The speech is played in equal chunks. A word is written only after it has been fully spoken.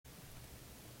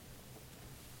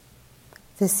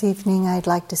This evening I'd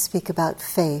like to speak about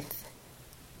faith,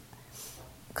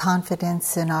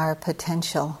 confidence in our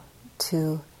potential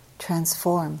to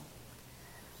transform.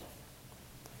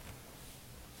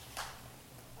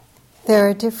 There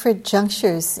are different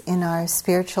junctures in our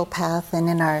spiritual path and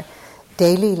in our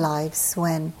daily lives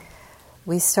when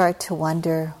we start to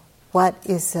wonder what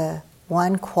is the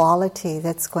one quality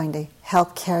that's going to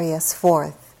help carry us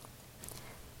forth.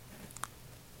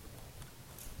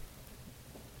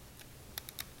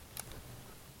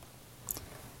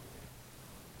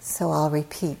 So I'll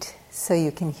repeat so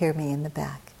you can hear me in the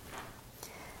back.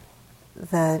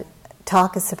 The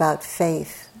talk is about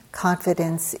faith,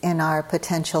 confidence in our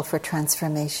potential for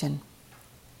transformation.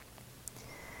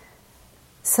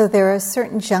 So there are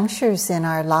certain junctures in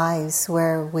our lives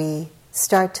where we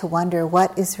start to wonder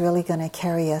what is really going to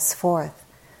carry us forth,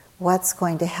 what's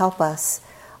going to help us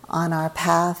on our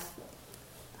path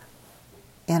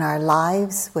in our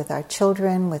lives, with our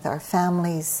children, with our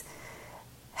families,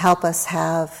 help us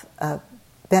have a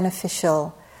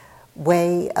beneficial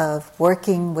way of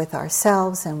working with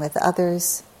ourselves and with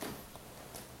others.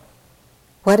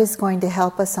 What is going to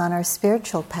help us on our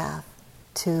spiritual path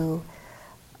to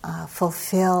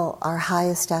fulfill our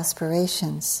highest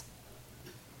aspirations?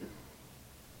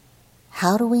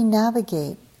 How do we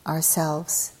navigate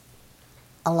ourselves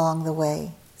along the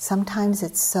way? Sometimes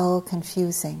it's so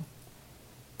confusing.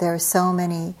 There are so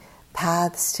many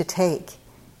paths to take.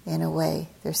 In a way,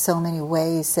 there's so many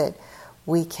ways that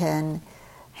we can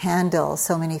handle,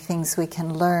 so many things we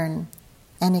can learn,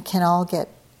 and it can all get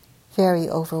very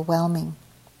overwhelming.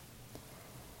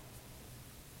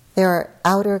 There are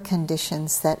outer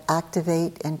conditions that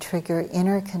activate and trigger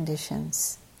inner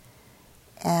conditions,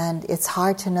 and it's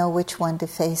hard to know which one to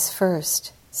face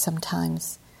first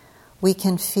sometimes. We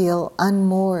can feel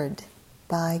unmoored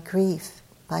by grief,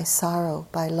 by sorrow,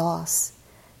 by loss,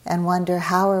 and wonder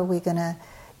how are we going to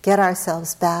get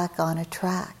ourselves back on a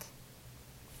track.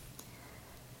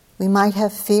 We might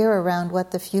have fear around what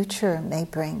the future may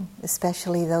bring,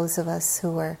 especially those of us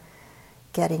who are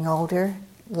getting older.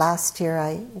 Last year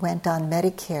I went on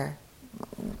Medicare.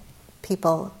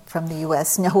 People from the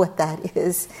US know what that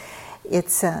is. It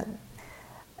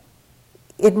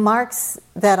marks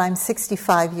that I'm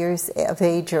 65 years of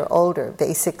age or older,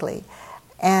 basically.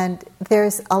 And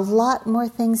there's a lot more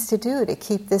things to do to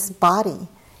keep this body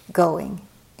going.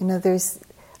 You know, there's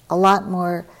a lot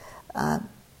more,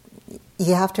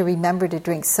 you have to remember to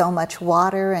drink so much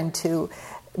water and to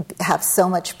have so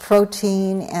much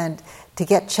protein and to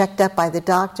get checked up by the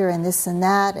doctor and this and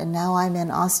that, and now I'm in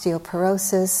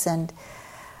osteoporosis, and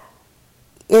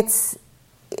it's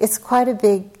quite a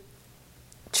big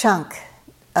chunk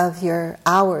of your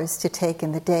hours to take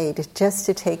in the day just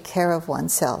to take care of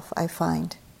oneself, I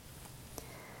find.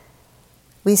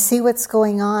 We see what's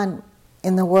going on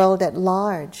in the world at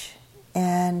large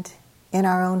and in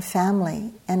our own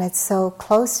family, and it's so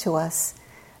close to us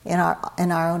in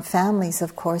our own families,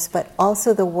 of course, but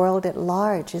also the world at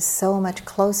large is so much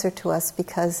closer to us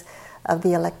because of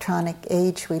the electronic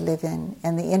age we live in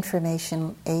and the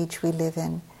information age we live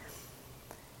in.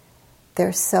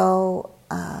 There's so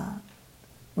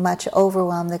much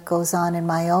overwhelm that goes on in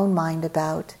my own mind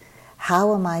about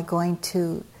how am I going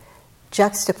to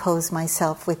juxtapose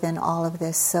myself within all of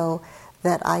this so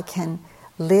that I can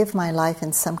live my life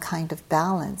in some kind of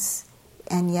balance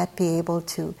and yet be able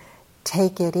to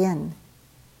take it in.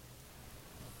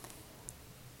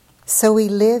 So we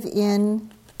live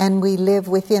in and we live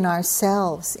within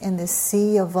ourselves in this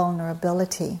sea of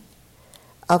vulnerability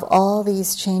of all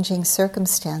these changing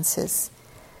circumstances.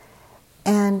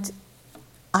 And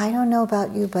I don't know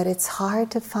about you, but it's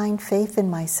hard to find faith in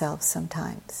myself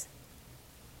sometimes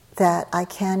that I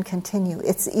can continue.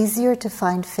 It's easier to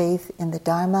find faith in the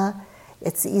Dharma.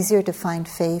 It's easier to find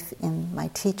faith in my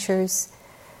teachers.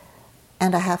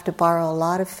 And I have to borrow a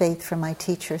lot of faith from my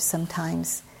teachers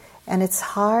sometimes. And it's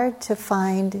hard to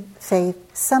find faith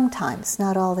sometimes,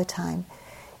 not all the time,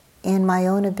 in my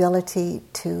own ability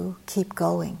to keep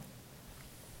going.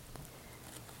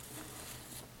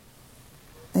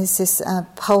 There's this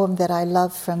poem that I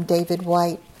love from David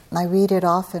White. I read it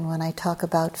often when I talk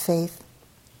about faith.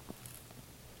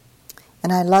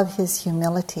 And I love his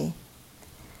humility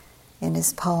in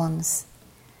his poems.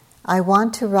 I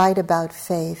want to write about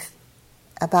faith,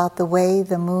 about the way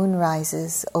the moon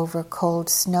rises over cold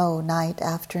snow night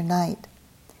after night,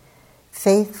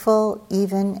 faithful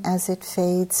even as it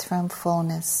fades from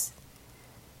fullness,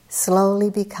 slowly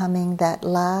becoming that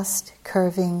last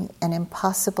curving and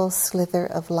impossible slither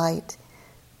of light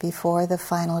before the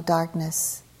final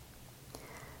darkness.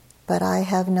 But I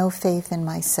have no faith in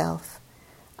myself.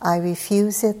 I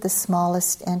refuse it the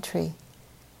smallest entry,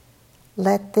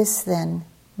 Let this then,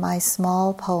 my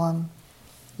small poem,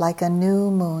 like a new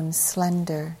moon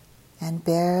slender and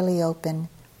barely open,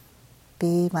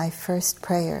 be my first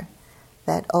prayer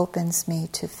that opens me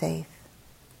to faith.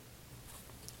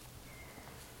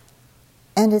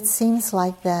 And it seems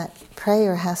like that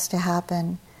prayer has to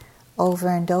happen over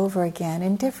and over again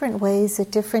in different ways,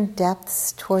 at different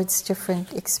depths, towards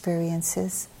different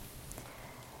experiences.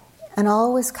 And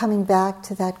always coming back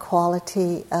to that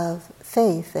quality of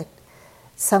faith, that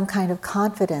some kind of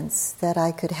confidence that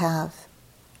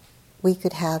we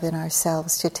could have in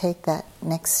ourselves to take that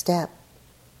next step.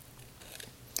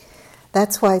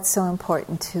 That's why it's so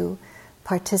important to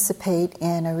participate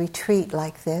in a retreat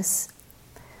like this,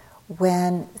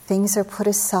 when things are put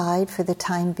aside for the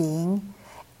time being,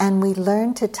 and we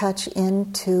learn to touch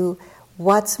into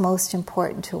what's most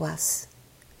important to us.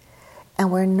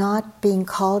 And we're not being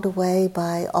called away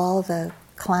by all the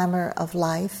clamor of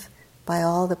life, by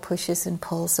all the pushes and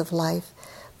pulls of life,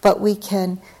 but we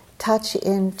can touch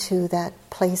into that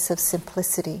place of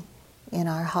simplicity in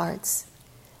our hearts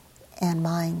and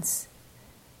minds.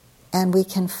 And we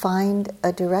can find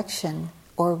a direction,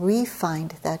 or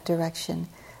re-find that direction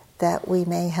that we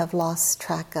may have lost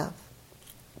track of.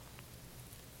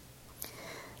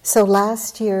 So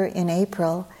last year in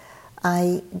April,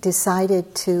 I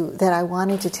decided that I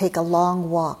wanted to take a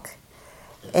long walk.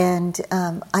 And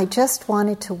I just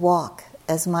wanted to walk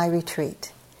as my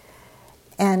retreat.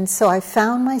 And so I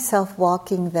found myself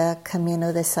walking the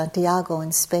Camino de Santiago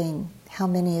in Spain. How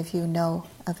many of you know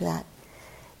of that?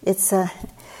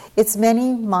 It's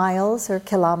many miles or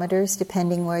kilometers,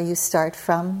 depending where you start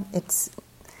from.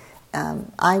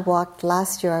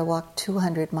 Last year I walked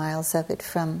 200 miles of it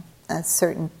from a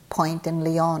certain point in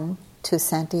Leon to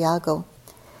Santiago.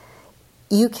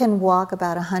 You can walk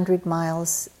about 100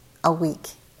 miles a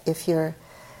week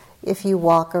if you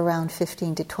walk around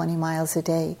 15 to 20 miles a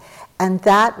day. And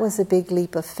that was a big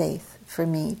leap of faith for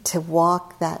me, to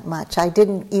walk that much. I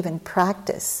didn't even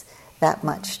practice that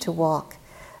much to walk.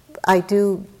 I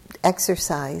do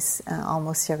exercise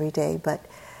almost every day, but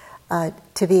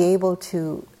to be able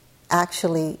to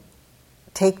actually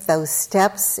take those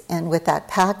steps, and with that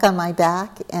pack on my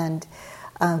back, and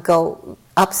go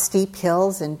up steep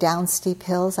hills and down steep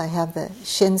hills. I have the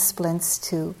shin splints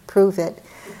to prove it,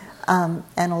 and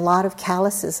a lot of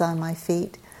calluses on my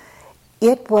feet.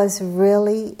 It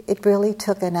really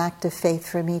took an act of faith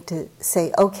for me to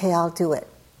say, okay, I'll do it,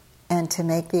 and to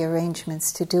make the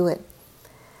arrangements to do it.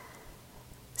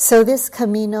 So this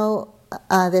Camino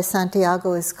de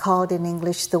Santiago is called in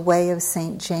English the Way of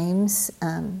St. James.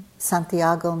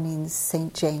 Santiago means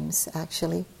St. James,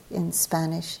 actually, in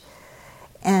Spanish.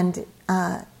 And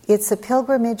it's a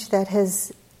pilgrimage that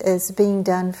is being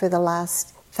done for the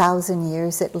last 1,000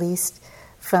 years at least,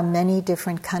 from many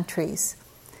different countries.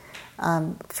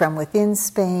 From within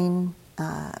Spain,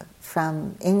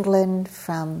 from England,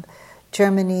 from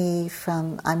Germany,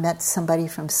 I met somebody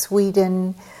from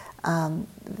Sweden,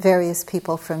 various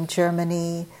people from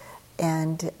Germany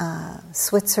and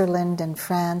Switzerland and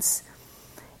France.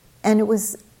 And it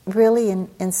was really,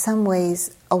 in some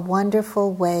ways, a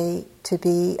wonderful way to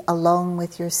be alone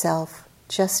with yourself,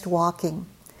 just walking,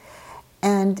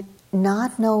 and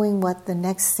not knowing what the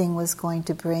next thing was going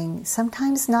to bring,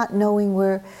 sometimes not knowing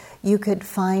where you could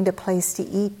find a place to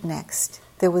eat next.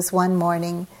 There was one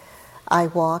morning I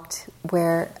walked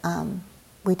where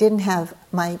we didn't have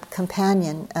my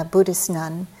companion, a Buddhist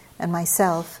nun, and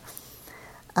myself.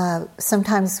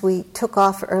 Sometimes we took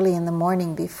off early in the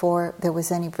morning before there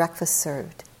was any breakfast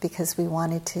served, because we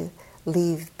wanted to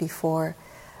leave before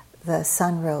the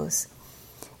sun rose.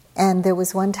 And there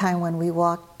was one time when we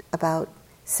walked about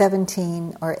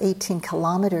 17 or 18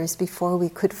 kilometers before we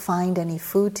could find any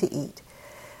food to eat,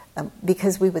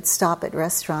 because we would stop at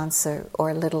restaurants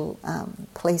or little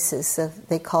places.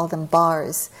 They call them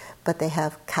bars, but they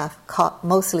have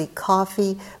mostly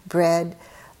coffee, bread,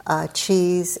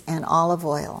 cheese, and olive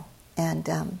oil. And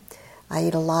I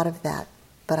ate a lot of that,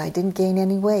 but I didn't gain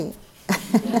any weight.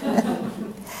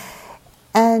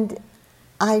 And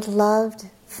I loved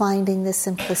finding the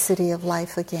simplicity of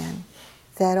life again,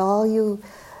 that all you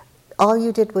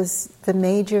did was the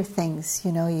major things.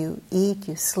 You eat,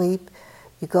 you sleep,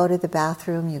 you go to the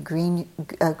bathroom, you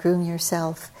groom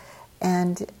yourself,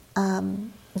 and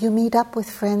you meet up with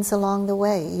friends along the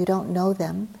way. You don't know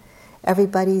them.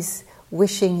 Everybody's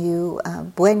wishing you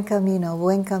buen camino,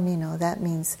 buen camino. That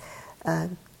means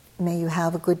may you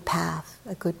have a good path,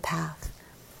 a good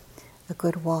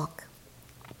walk.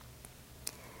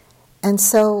 And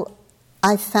so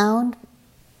I found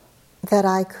that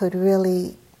I could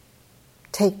really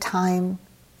take time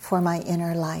for my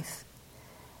inner life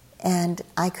and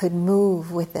I could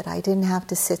move with it. I didn't have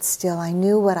to sit still. I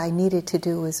knew what I needed to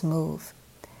do was move.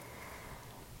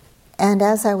 And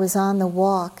as I was on the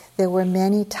walk, there were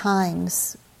many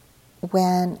times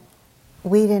when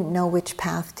we didn't know which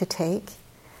path to take.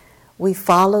 We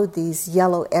followed these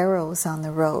yellow arrows on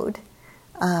the road.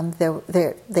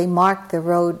 They marked the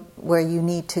road where you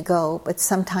need to go, but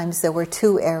sometimes there were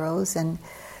 2 arrows and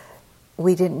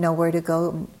we didn't know where to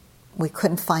go. We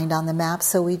couldn't find on the map,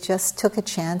 so we just took a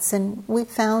chance and we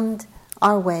found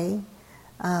our way.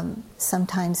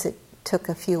 Sometimes it took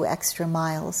a few extra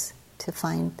miles to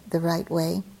find the right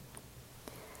way.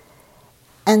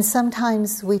 And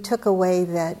sometimes we took a way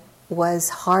that was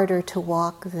harder to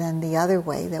walk than the other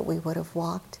way that we would have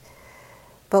walked.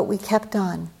 But we kept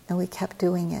on and we kept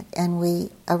doing it. And we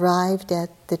arrived at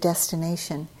the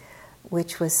destination,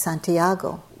 which was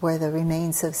Santiago, where the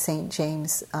remains of St.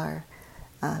 James are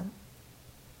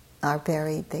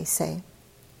buried, they say.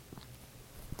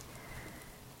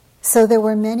 So there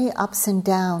were many ups and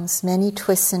downs, many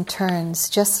twists and turns,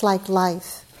 just like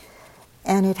life.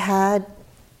 And it had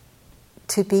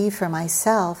to be for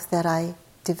myself that I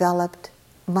developed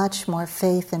much more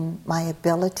faith in my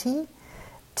ability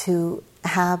to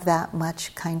have that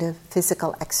much kind of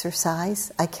physical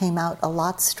exercise. I came out a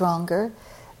lot stronger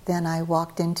than I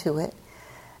walked into it,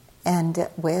 and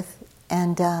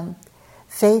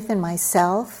faith in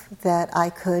myself that I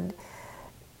could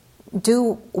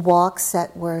do walks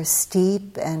that were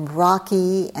steep and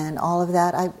rocky and all of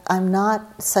that. I'm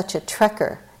not such a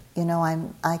trekker,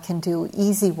 I can do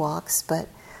easy walks, but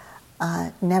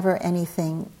never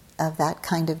anything of that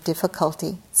kind of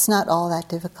difficulty. It's not all that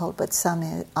difficult, but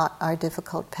some are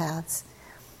difficult paths.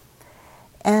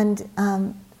 And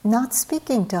not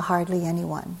speaking to hardly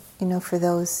anyone, for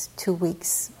those 2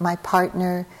 weeks. My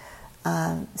partner,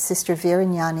 Sister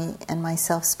Virignani, and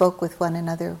myself spoke with one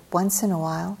another once in a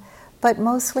while, but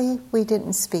mostly we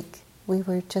didn't speak. We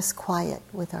were just quiet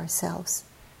with ourselves.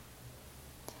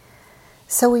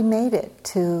 So we made it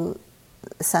to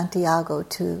Santiago,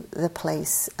 to the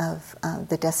place of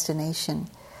the destination.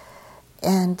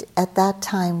 And at that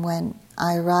time when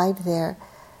I arrived there,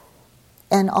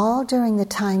 and all during the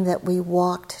time that we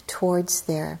walked towards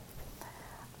there,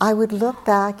 I would look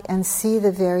back and see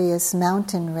the various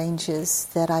mountain ranges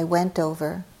that I went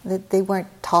over. That they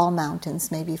weren't tall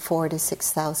mountains, maybe 4,000 to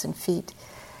 6,000 feet.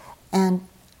 And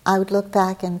I would look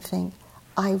back and think,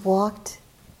 I walked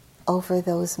over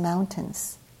those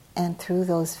mountains and through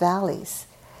those valleys.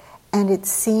 And it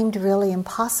seemed really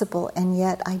impossible, and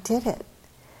yet I did it.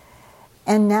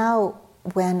 And now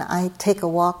when I take a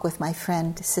walk with my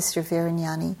friend, Sister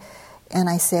Virignani, and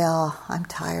I say, oh, I'm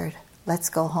tired, let's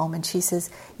go home. And she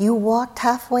says, you walked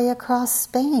halfway across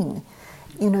Spain.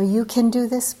 You can do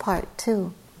this part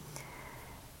too.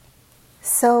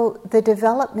 So the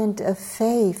development of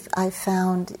faith I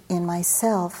found in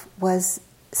myself was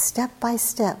step by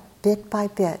step, bit by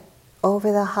bit,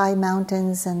 over the high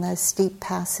mountains and the steep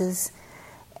passes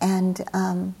and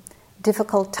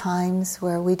difficult times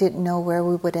where we didn't know where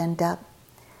we would end up.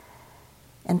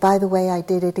 And by the way, I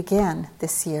did it again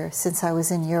this year since I was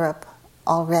in Europe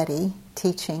already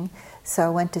teaching. So I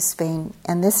went to Spain,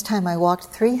 and this time I walked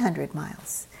 300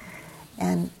 miles.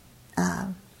 And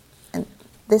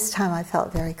this time I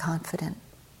felt very confident.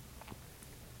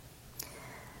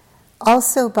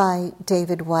 Also by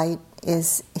David White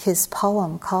is his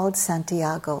poem called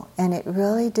Santiago, and it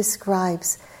really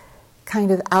describes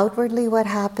kind of outwardly what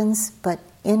happens, but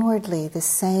inwardly the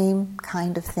same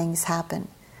kind of things happen,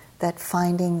 that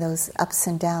finding those ups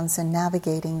and downs and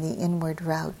navigating the inward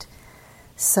route,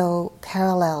 so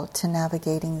parallel to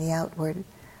navigating the outward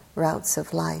routes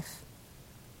of life.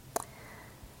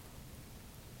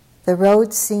 The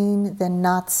road seen, then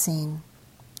not seen,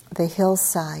 the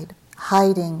hillside,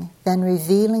 hiding, then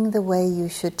revealing the way you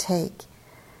should take,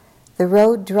 the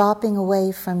road dropping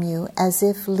away from you as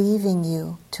if leaving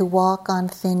you to walk on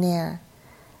thin air,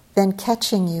 then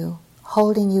catching you,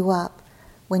 holding you up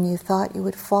when you thought you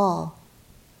would fall.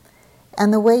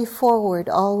 And the way forward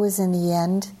always in the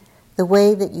end, the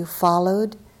way that you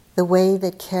followed, the way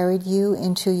that carried you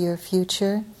into your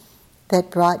future,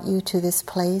 that brought you to this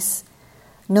place,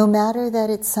 no matter that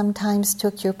it sometimes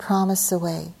took your promise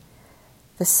away,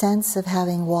 the sense of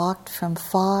having walked from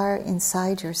far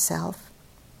inside yourself,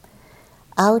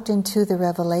 out into the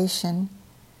revelation,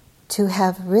 to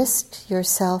have risked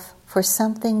yourself for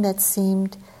something that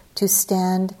seemed to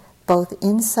stand both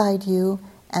inside you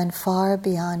and far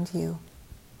beyond you,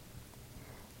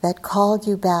 that called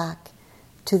you back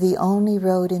to the only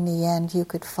road in the end you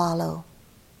could follow,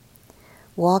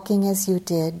 walking as you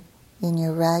did in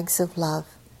your rags of love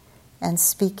and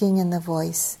speaking in the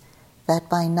voice that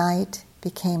by night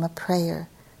became a prayer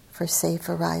for safe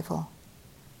arrival.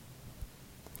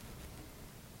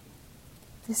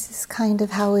 This is kind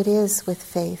of how it is with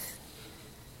faith.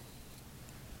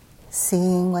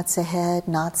 Seeing what's ahead,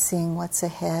 not seeing what's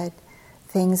ahead,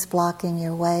 things blocking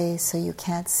your way so you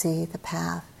can't see the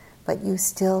path, but you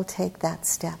still take that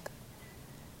step.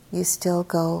 You still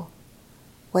go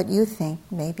what you think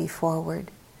may be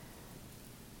forward,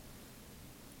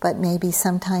 but maybe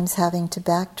sometimes having to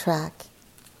backtrack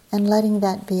and letting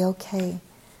that be okay.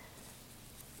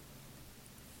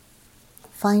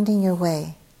 Finding your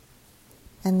way.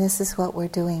 And this is what we're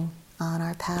doing on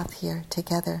our path here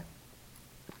together.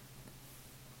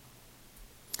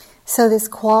 So this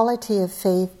quality of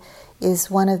faith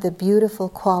is one of the beautiful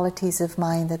qualities of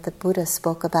mind that the Buddha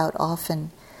spoke about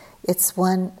often. It's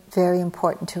one very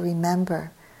important to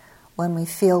remember when we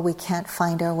feel we can't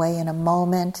find our way in a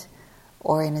moment,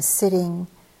 or in a sitting,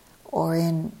 or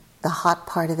in the hot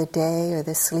part of the day, or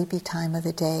the sleepy time of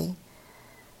the day.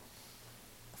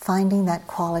 Finding that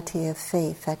quality of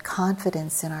faith, that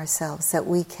confidence in ourselves, that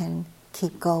we can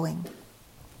keep going.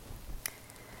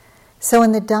 So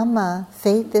in the Dhamma,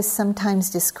 faith is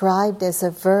sometimes described as a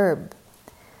verb.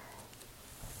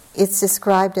 It's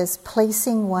described as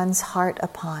placing one's heart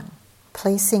upon.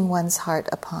 Placing one's heart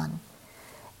upon.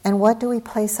 And what do we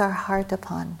place our heart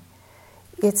upon?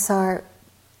 It's our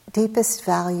deepest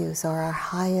values or our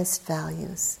highest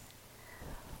values.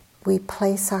 We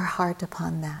place our heart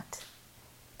upon that.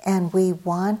 And we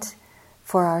want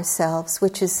for ourselves,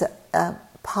 which is a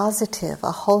positive,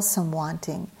 a wholesome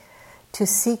wanting, to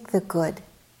seek the good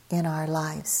in our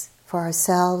lives, for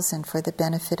ourselves and for the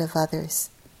benefit of others.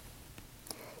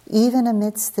 Even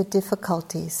amidst the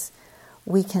difficulties,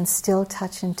 we can still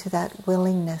touch into that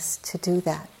willingness to do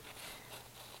that.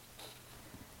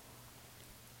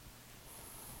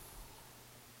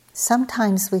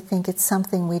 Sometimes we think it's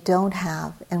something we don't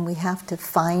have and we have to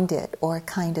find it or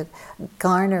kind of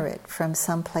garner it from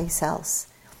someplace else.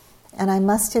 And I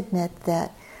must admit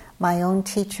that my own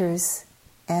teachers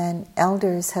and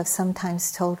elders have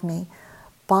sometimes told me,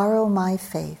 borrow my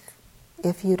faith.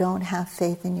 If you don't have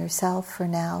faith in yourself for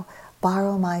now,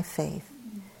 borrow my faith.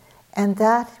 And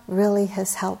that really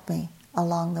has helped me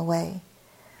along the way.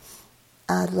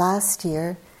 Last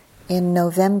year, in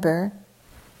November,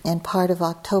 and part of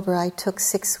October, I took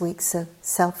 6 weeks of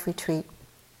self-retreat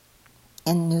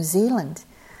in New Zealand,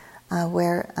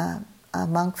 where a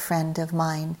monk friend of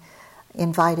mine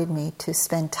invited me to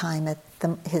spend time at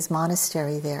his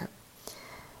monastery there,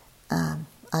 Ajahn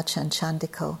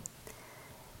Chandiko.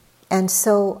 And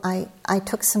so I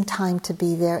took some time to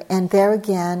be there, and there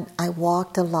again, I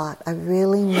walked a lot. I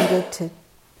really needed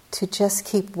to just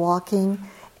keep walking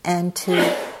and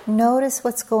to notice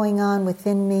what's going on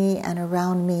within me and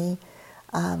around me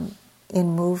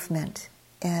in movement.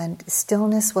 And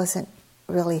stillness wasn't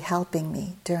really helping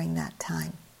me during that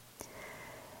time.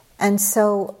 And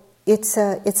so it's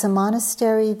a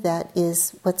monastery that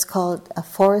is what's called a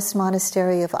forest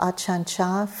monastery of Ajahn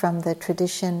Chah from the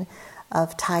tradition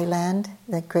of Thailand,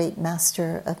 the great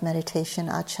master of meditation,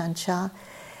 Ajahn Chah.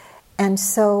 And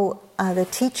so the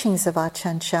teachings of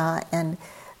Ajahn Chah and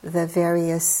the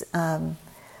various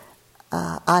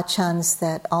Achans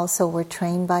that also were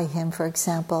trained by him, for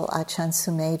example, Ajahn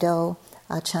Sumedho,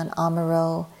 Ajahn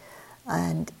Amaro,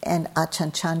 and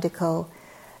Ajahn Chandiko,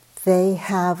 they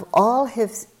have all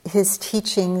his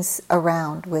teachings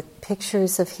around with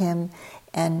pictures of him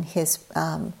and his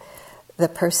the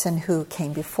person who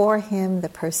came before him, the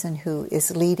person who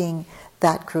is leading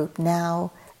that group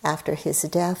now after his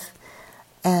death,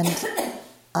 and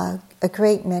a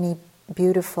great many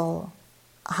beautiful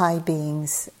high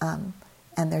beings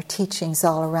and their teachings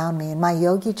all around me. And my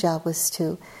yogi job was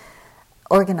to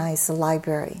organize the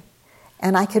library.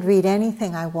 And I could read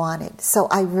anything I wanted. So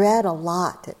I read a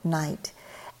lot at night.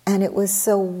 And it was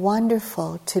so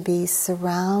wonderful to be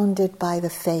surrounded by the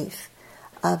faith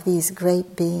of these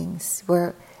great beings,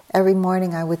 where every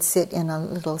morning I would sit in a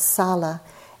little sala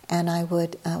and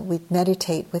we'd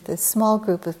meditate with a small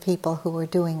group of people who were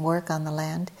doing work on the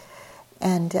land.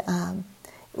 And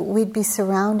we'd be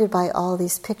surrounded by all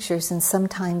these pictures, and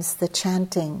sometimes the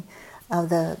chanting of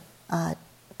the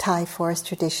Thai forest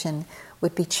tradition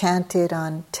would be chanted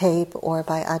on tape or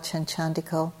by Ajahn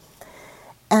Chandiko.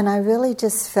 And I really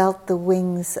just felt the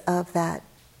wings of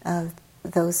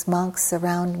those monks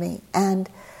around me. And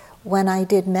when I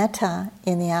did metta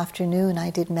in the afternoon,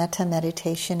 I did metta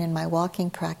meditation in my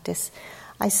walking practice,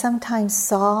 I sometimes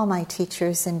saw my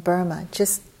teachers in Burma.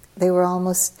 They were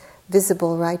almost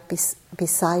visible right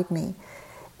beside me.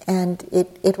 And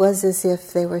it was as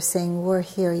if they were saying, we're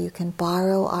here, you can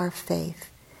borrow our faith.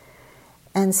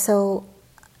 And so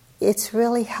it's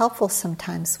really helpful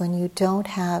sometimes when you don't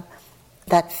have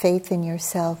that faith in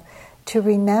yourself to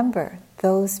remember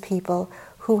those people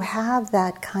who have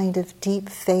that kind of deep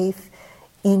faith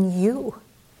in you,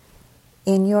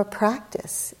 in your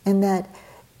practice, in that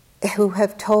who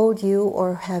have told you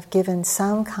or have given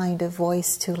some kind of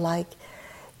voice to, like,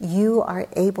 you are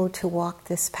able to walk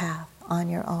this path on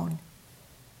your own.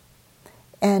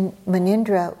 And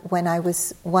Munindra, when I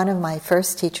was one of my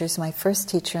first teachers, my first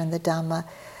teacher in the Dhamma,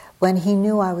 when he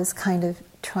knew I was kind of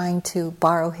trying to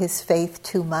borrow his faith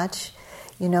too much,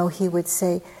 he would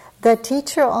say, the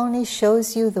teacher only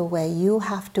shows you the way, you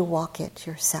have to walk it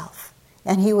yourself.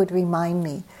 And he would remind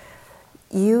me,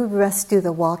 you must do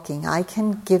the walking. I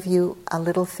can give you a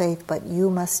little faith, but you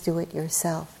must do it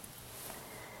yourself.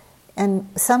 And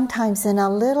sometimes in a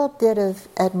little bit of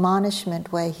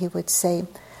admonishment way, he would say,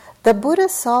 the Buddha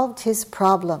solved his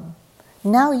problem.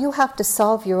 Now you have to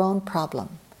solve your own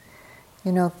problem.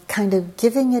 Kind of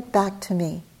giving it back to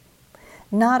me.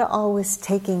 Not always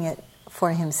taking it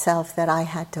for himself that I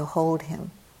had to hold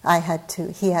him.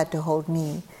 He had to hold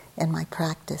me in my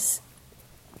practice.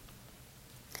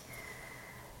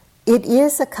 It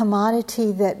is a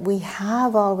commodity that we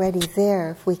have already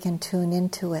there if we can tune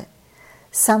into it.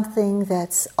 Something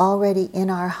that's already in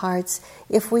our hearts.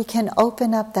 If we can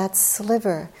open up that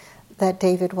sliver that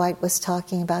David White was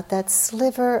talking about, that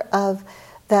sliver of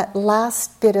that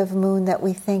last bit of moon that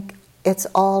we think it's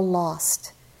all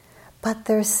lost. But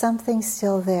there's something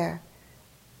still there.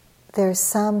 There's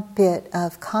some bit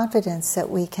of confidence that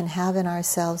we can have in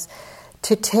ourselves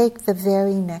to take the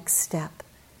very next step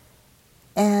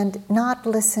and not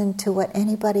listen to what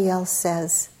anybody else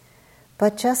says,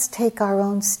 but just take our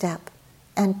own step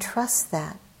and trust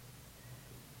that.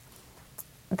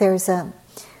 There's a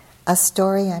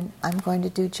story I'm going to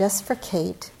do just for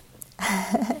Kate.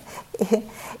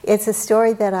 It's a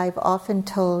story that I've often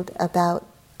told about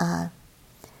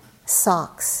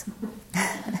socks.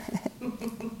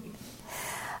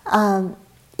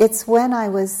 It's when I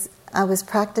was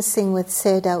practicing with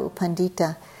Seda U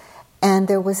Pandita, and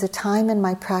there was a time in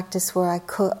my practice where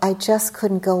I just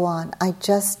couldn't go on.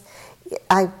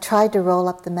 I tried to roll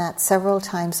up the mat several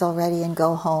times already and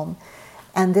go home.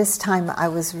 And this time I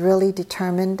was really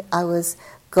determined. I was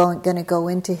going to go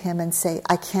into him and say,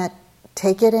 I can't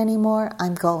take it anymore,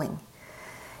 I'm going.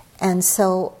 And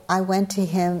so I went to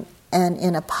him, and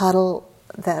in a puddle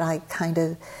that I kind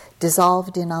of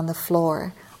dissolved in on the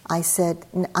floor, I said,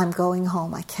 I'm going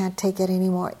home, I can't take it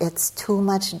anymore, it's too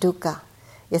much dukkha,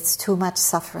 it's too much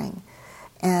suffering.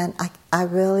 And I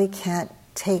really can't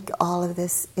take all of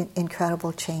this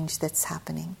incredible change that's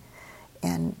happening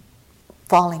and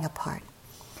falling apart.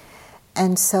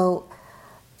 And so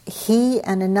he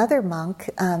and another monk,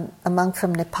 a monk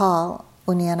from Nepal,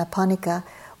 Unyanapanika,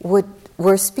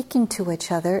 were speaking to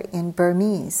each other in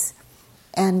Burmese.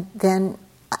 And then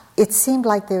it seemed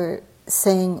like they were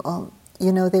saying,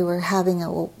 they were having a,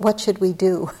 what should we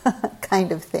do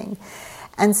kind of thing.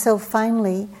 And so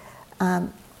finally,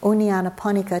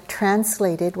 Unyanapanika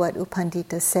translated what U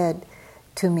Pandita said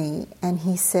to me, and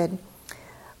he said,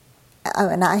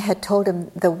 and I had told him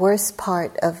the worst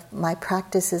part of my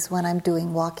practice is when I'm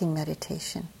doing walking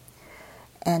meditation.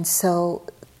 And so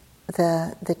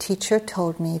the teacher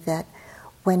told me that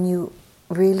when you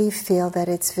really feel that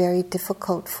it's very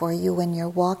difficult for you when you're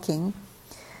walking,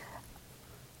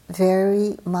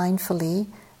 very mindfully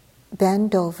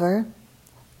bend over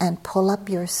and pull up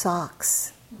your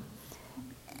socks.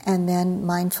 And then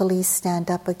mindfully stand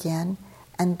up again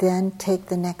and then take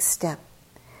the next step.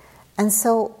 And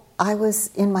so I was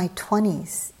in my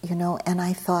 20s, and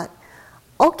I thought,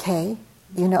 okay,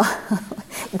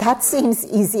 that seems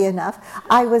easy enough.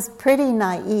 I was pretty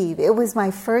naive. It was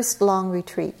my first long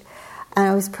retreat. And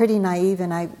I was pretty naive,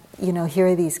 and I,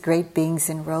 hear these great beings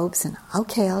in robes, and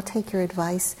okay, I'll take your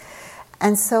advice.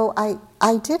 And so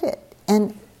I did it.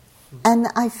 And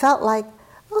I felt like,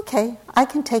 okay, I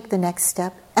can take the next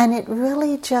step. And it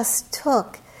really just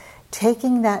took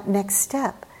taking that next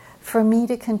step for me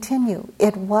to continue.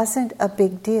 It wasn't a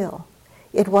big deal.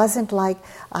 It wasn't like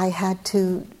I had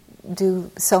to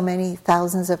do so many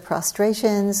thousands of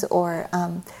prostrations or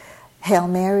Hail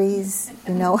Marys,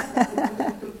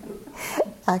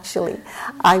 Actually,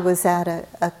 I was at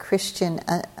a Christian,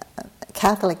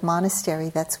 Catholic monastery,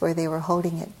 that's where they were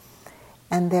holding it.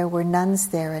 And there were nuns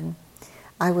there, and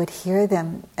I would hear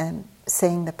them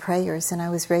saying the prayers, and I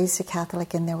was raised a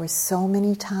Catholic, and there were so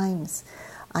many times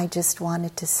I just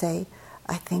wanted to say,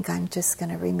 I think I'm just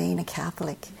going to remain a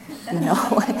Catholic,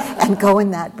 and go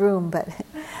in that room, but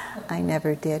I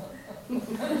never did.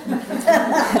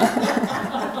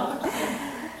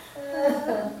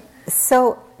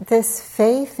 So this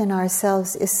faith in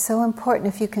ourselves is so important.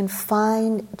 If you can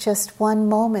find just one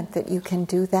moment that you can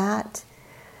do that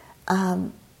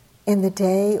in the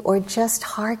day, or just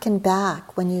hearken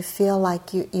back when you feel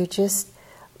like you just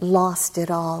lost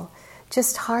it all.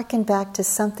 Just hearken back to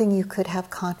something you could have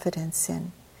confidence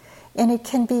in. And it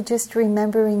can be just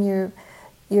remembering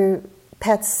your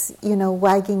pet's,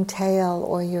 wagging tail,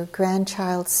 or your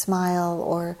grandchild's smile,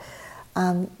 or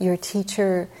your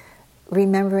teacher,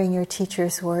 remembering your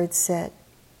teacher's words that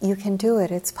you can do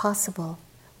it, it's possible.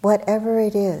 Whatever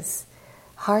it is,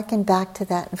 hearken back to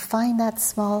that and find that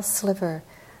small sliver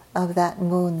of that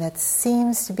moon that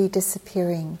seems to be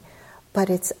disappearing, but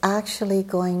it's actually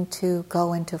going to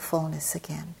go into fullness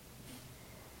again.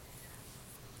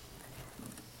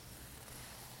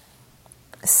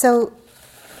 So,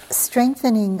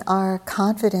 strengthening our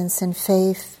confidence and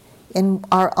faith in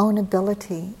our own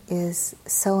ability is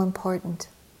so important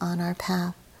on our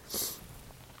path.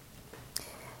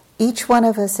 Each one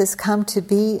of us has come to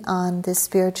be on this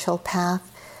spiritual path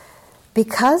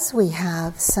because we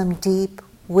have some deep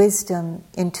wisdom,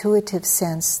 intuitive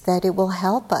sense that it will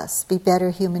help us be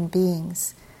better human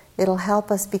beings. It'll help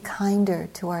us be kinder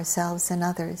to ourselves and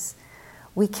others.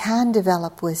 We can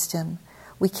develop wisdom.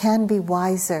 We can be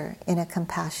wiser in a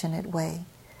compassionate way.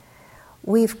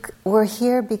 We're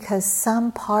here because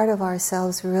some part of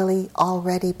ourselves really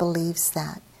already believes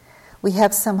that. We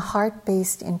have some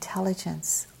heart-based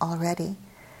intelligence already.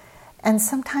 And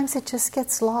sometimes it just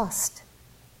gets lost.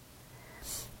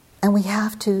 And we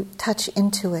have to touch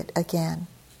into it again.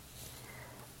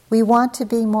 We want to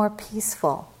be more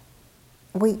peaceful.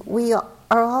 We are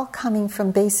all coming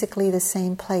from basically the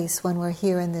same place when we're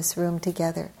here in this room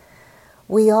together.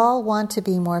 We all want to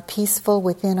be more peaceful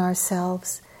within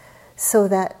ourselves, so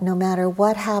that no matter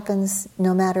what happens,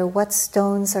 no matter what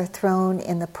stones are thrown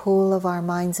in the pool of our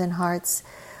minds and hearts,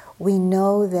 we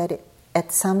know that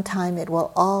at some time it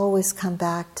will always come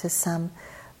back to some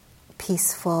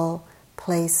peaceful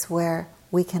place where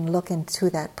we can look into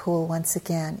that pool once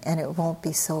again and it won't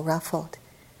be so ruffled.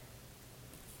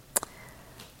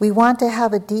 We want to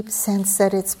have a deep sense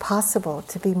that it's possible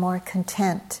to be more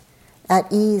content,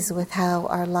 at ease with how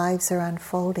our lives are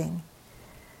unfolding.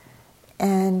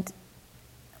 And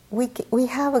we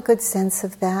have a good sense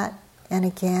of that, and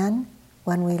again,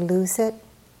 when we lose it,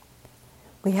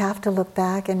 we have to look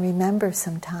back and remember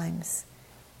sometimes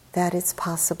that it's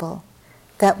possible,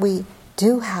 that we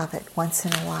do have it once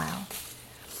in a while.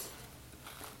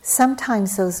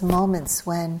 Sometimes those moments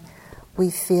when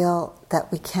we feel that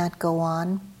we can't go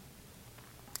on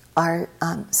are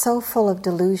so full of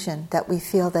delusion that we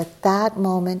feel that that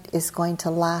moment is going to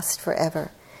last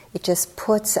forever. It just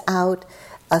puts out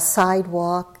a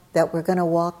sidewalk that we're going to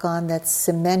walk on that's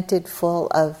cemented full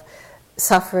of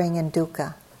suffering and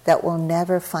dukkha, that we'll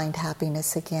never find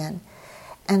happiness again.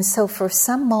 And so for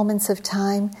some moments of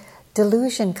time,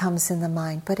 delusion comes in the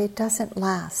mind, but it doesn't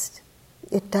last.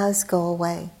 It does go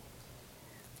away.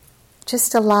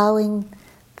 Just allowing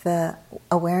the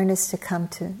awareness to come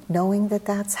to knowing that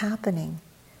that's happening,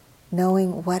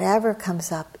 knowing whatever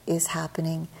comes up is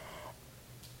happening,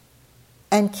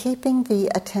 and keeping the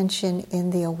attention in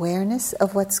the awareness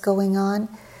of what's going on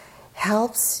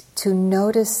helps to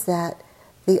notice that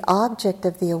the object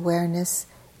of the awareness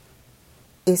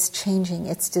is changing,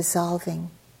 it's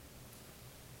dissolving.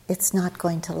 It's not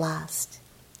going to last.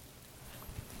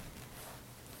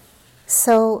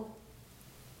 So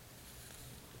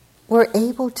we're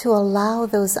able to allow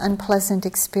those unpleasant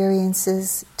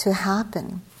experiences to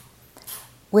happen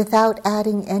without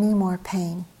adding any more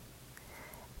pain.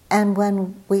 And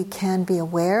when we can be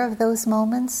aware of those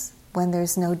moments, when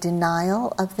there's no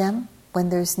denial of them, when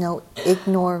there's no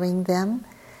ignoring them,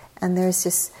 and there's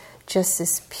just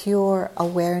this pure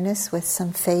awareness with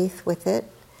some faith with it,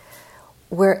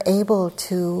 we're able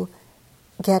to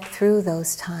get through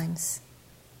those times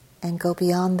and go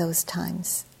beyond those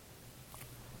times.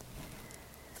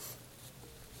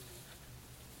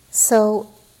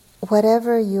 So,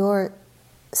 whatever your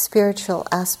spiritual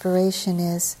aspiration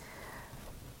is,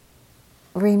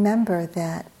 remember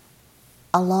that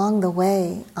along the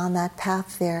way, on that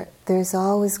path there's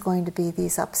always going to be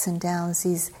these ups and downs,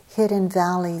 these hidden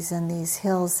valleys and these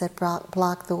hills that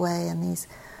block the way, and these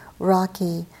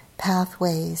rocky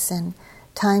pathways and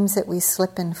times that we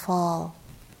slip and fall.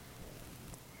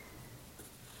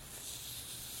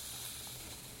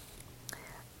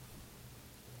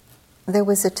 There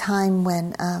was a time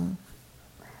when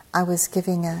I was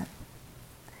giving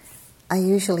I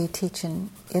usually teach in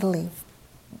Italy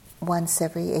once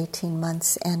every 18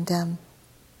 months, and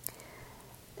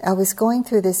I was going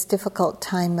through this difficult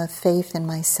time of faith in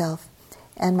myself,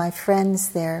 and my friends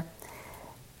there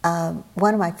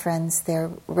one of my friends there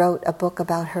wrote a book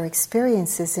about her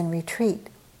experiences in retreat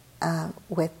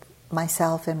with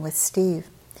myself and with Steve.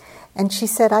 And she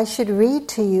said, I should read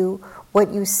to you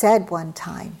what you said one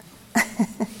time.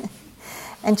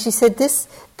 And she said, this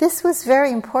was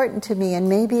very important to me, and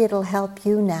maybe it'll help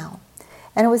you now.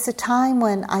 And it was a time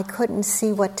when I couldn't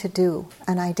see what to do,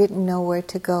 and I didn't know where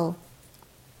to go.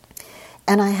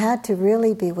 And I had to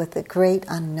really be with the great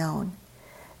unknown.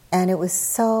 And it was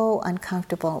so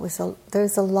uncomfortable. There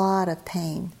was a lot of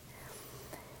pain.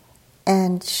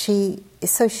 And she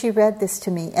read this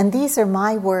to me. And these are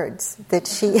my words that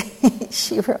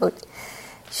she wrote.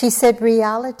 She said,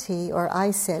 reality, or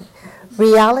I said,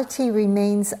 reality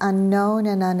remains unknown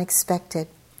and unexpected.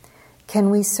 Can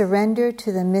we surrender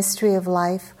to the mystery of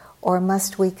life, or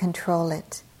must we control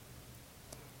it?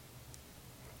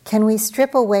 Can we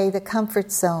strip away the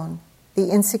comfort zone,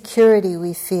 the insecurity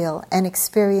we feel, and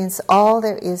experience all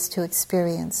there is to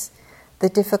experience, the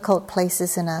difficult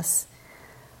places in us?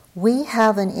 We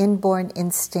have an inborn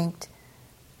instinct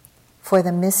for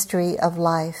the mystery of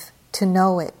life, to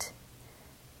know it,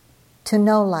 to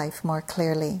know life more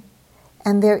clearly.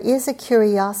 And there is a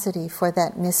curiosity for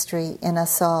that mystery in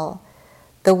us all,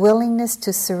 the willingness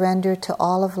to surrender to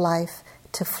all of life,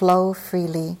 to flow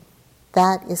freely.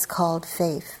 That is called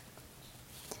faith.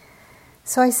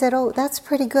 So I said, oh, that's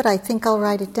pretty good. I think I'll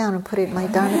write it down and put it in my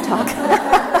Dharma talk.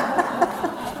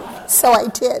 So I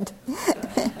did.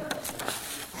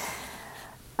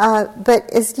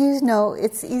 But as you know,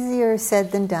 it's easier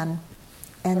said than done.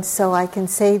 And so I can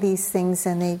say these things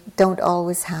and they don't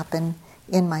always happen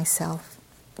in myself.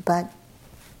 But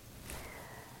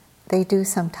they do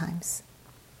sometimes.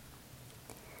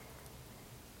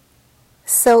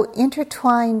 So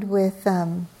intertwined with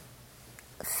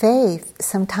faith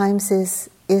sometimes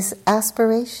is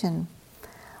aspiration.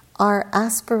 Our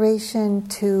aspiration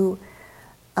to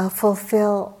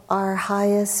fulfill our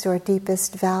highest or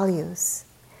deepest values.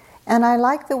 And I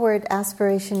like the word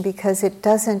aspiration because it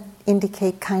doesn't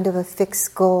indicate kind of a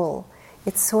fixed goal.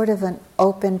 It's sort of an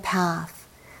open path,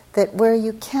 that where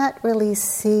you can't really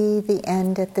see the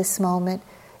end at this moment,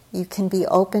 you can be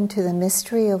open to the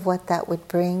mystery of what that would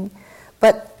bring,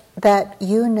 but that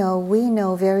we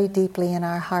know very deeply in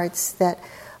our hearts that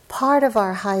part of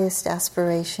our highest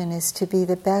aspiration is to be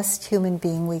the best human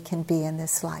being we can be in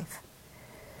this life.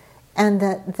 And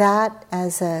that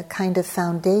as a kind of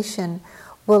foundation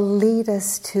will lead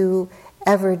us to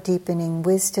ever deepening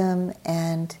wisdom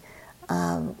and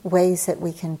ways that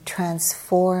we can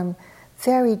transform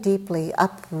very deeply,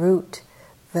 uproot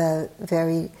the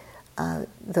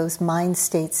those mind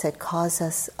states that cause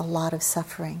us a lot of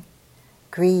suffering,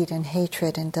 greed and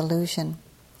hatred and delusion.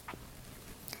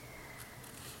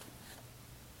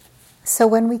 So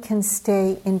when we can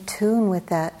stay in tune with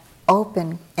that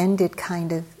open-ended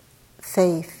kind of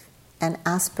faith and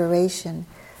aspiration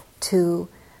to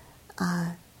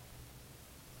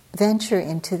venture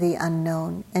into the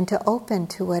unknown and to open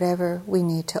to whatever we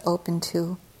need to open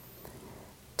to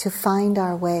find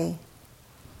our way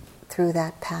through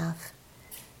that path,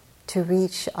 to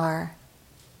reach our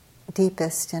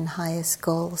deepest and highest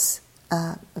goals,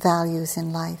 values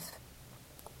in life.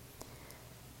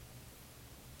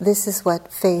 This is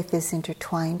what faith is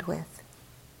intertwined with.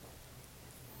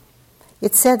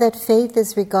 It's said that faith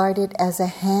is regarded as a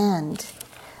hand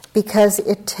because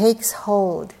it takes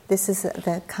hold. This is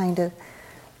the kind of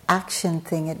action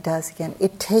thing it does again.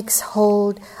 It takes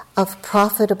hold of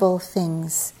profitable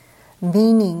things,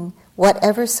 meaning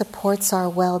whatever supports our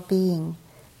well-being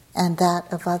and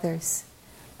that of others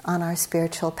on our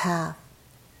spiritual path,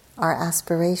 our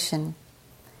aspiration.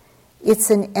 It's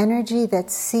an energy that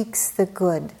seeks the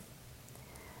good.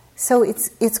 So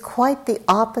it's quite the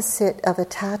opposite of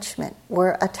attachment,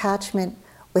 where attachment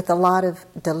with a lot of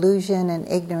delusion and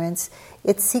ignorance,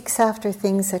 it seeks after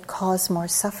things that cause more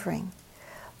suffering.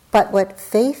 But what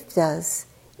faith does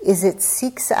is it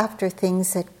seeks after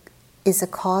things that is a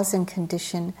cause and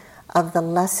condition of the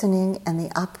lessening and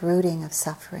the uprooting of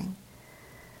suffering.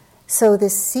 So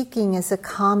this seeking is a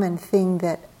common thing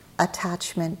that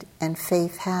attachment and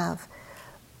faith have,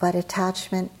 but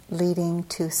attachment leading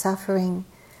to suffering,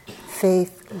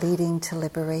 faith leading to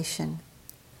liberation.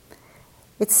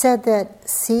 It's said that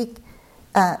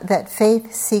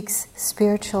faith seeks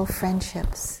spiritual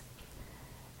friendships.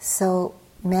 So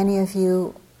many of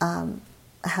you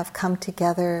have come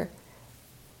together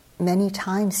many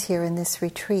times here in this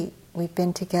retreat. We've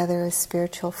been together as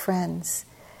spiritual friends.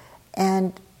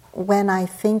 And when I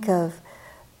think of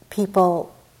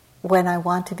people, when I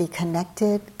want to be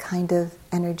connected kind of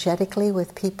energetically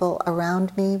with people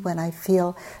around me, when I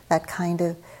feel that kind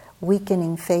of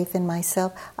weakening faith in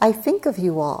myself, I think of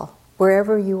you all,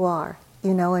 wherever you are,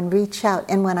 and reach out.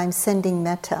 And when I'm sending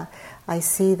metta, I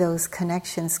see those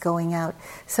connections going out.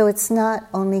 So it's not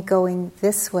only going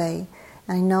this way,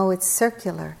 I know it's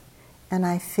circular, and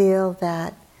I feel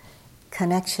that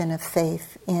connection of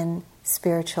faith in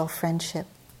spiritual friendship.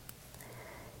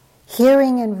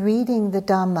 Hearing and reading the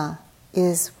Dhamma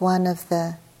is one of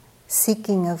the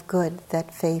seeking of good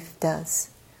that faith does.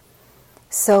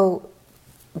 So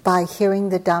by hearing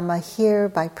the Dhamma here,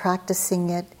 by practicing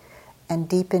it and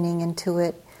deepening into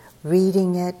it,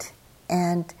 reading it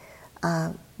and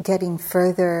getting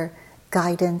further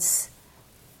guidance,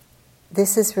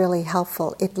 this is really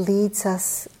helpful. It leads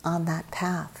us on that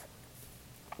path.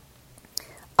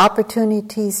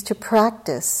 Opportunities to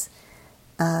practice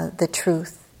the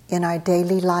truth in our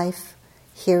daily life,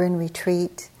 here in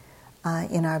retreat,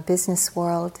 in our business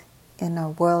world, in our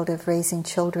world of raising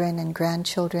children and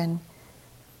grandchildren.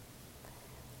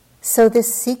 So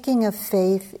this seeking of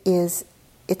faith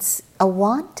it's a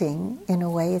wanting in a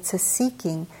way, it's a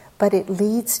seeking, but it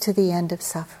leads to the end of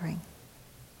suffering.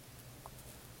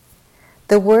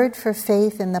 The word for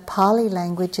faith in the Pali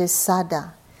language is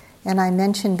saddha, and I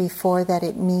mentioned before that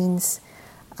it means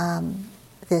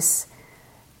this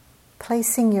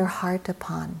placing your heart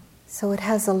upon. So it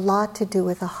has a lot to do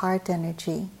with the heart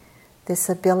energy, this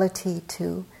ability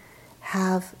to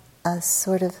have a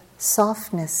sort of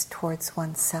softness towards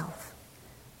oneself.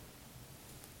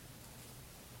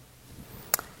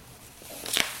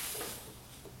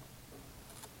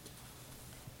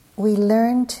 We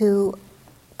learn to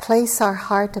place our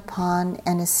heart upon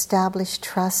and establish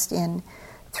trust in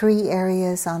 3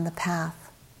 areas on the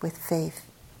path with faith.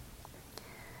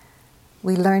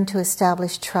 We learn to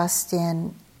establish trust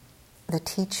in the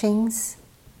teachings.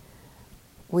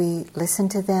 We listen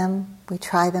to them, we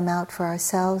try them out for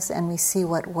ourselves, and we see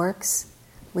what works.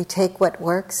 We take what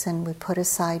works and we put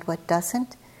aside what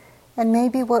doesn't. And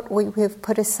maybe what we have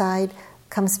put aside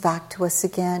comes back to us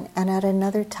again, and at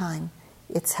another time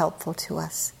it's helpful to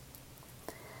us.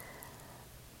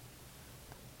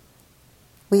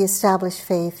 We establish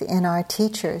faith in our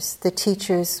teachers, the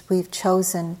teachers we've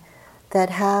chosen that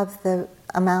have the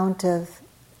amount of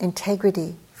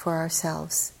integrity for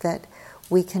ourselves that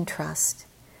we can trust.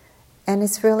 And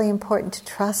it's really important to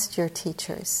trust your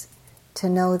teachers, to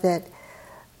know that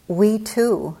we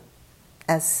too,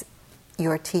 as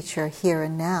your teacher here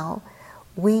and now,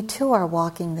 we too are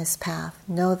walking this path,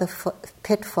 know the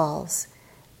pitfalls,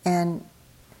 and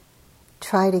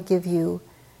try to give you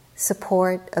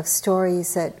support of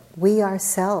stories that we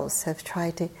ourselves have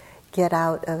tried to get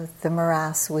out of the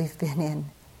morass we've been in,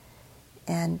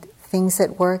 and things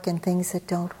that work and things that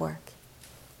don't work.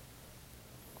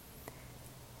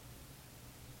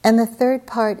 And the third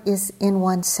part is in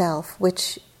oneself,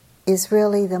 which is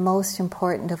really the most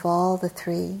important of all the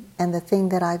 3, and the thing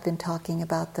that I've been talking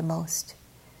about the most.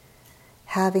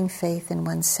 Having faith in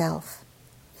oneself.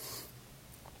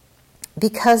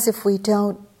 Because if we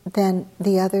don't, then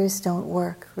the others don't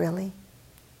work, really.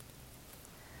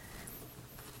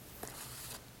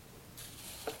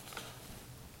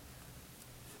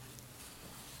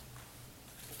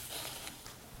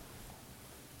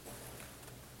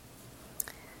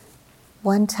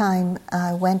 One time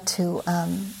I went to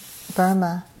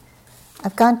Burma.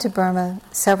 I've gone to Burma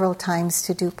several times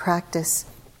to do practice.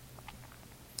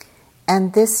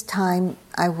 And this time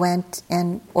I went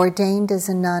and ordained as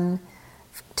a nun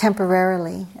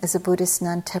temporarily, as a Buddhist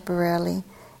nun temporarily.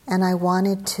 And I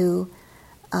wanted to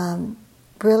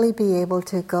really be able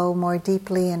to go more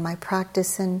deeply in my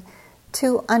practice and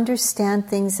to understand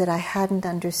things that I hadn't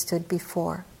understood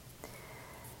before.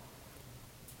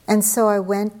 And so I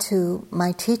went to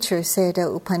my teacher,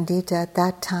 Sayadaw U Pandita, at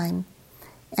that time,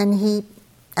 and he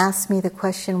asked me the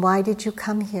question, why did you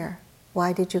come here?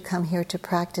 Why did you come here to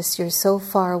practice? You're so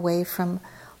far away from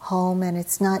home, and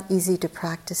it's not easy to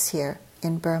practice here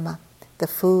in Burma. The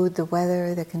food, the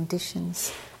weather, the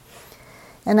conditions.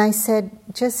 And I said,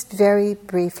 just very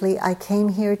briefly, I came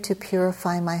here to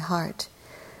purify my heart,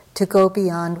 to go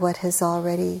beyond what has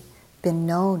already been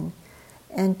known,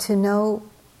 and to know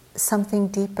something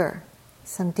deeper,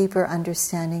 some deeper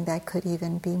understanding that could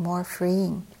even be more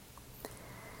freeing.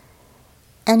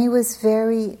 And he was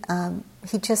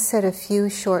he just said a few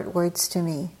short words to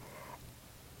me.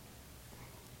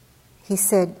 He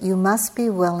said, you must be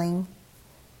willing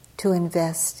to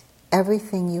invest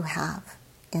everything you have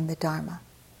in the Dharma.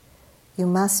 You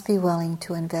must be willing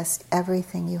to invest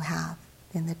everything you have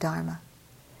in the Dharma.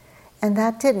 And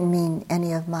that didn't mean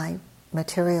any of my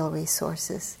material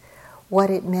resources. What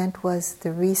it meant was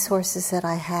the resources that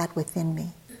I had within me,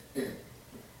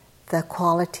 the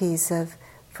qualities of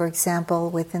For example,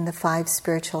 within the 5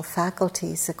 spiritual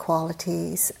faculties, the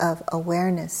qualities of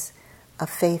awareness, of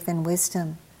faith and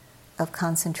wisdom, of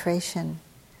concentration,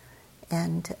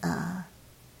 and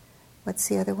what's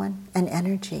the other one? And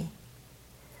energy.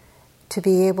 To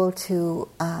be able to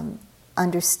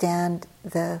understand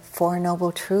the 4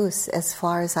 Noble Truths as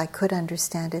far as I could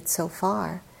understand it so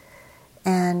far,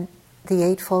 and the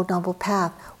Eightfold Noble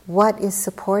Path. What is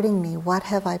supporting me? What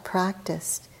have I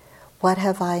practiced? What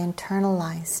have I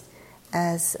internalized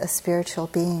as a spiritual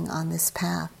being on this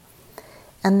path?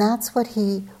 And that's what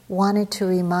he wanted to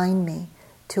remind me,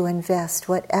 to invest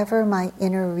whatever my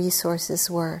inner resources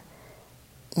were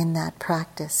in that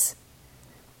practice.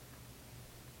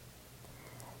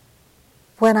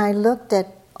 When I looked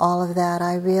at all of that,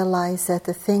 I realized that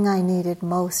the thing I needed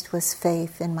most was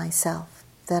faith in myself,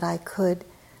 that I could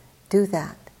do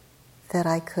that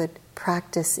I could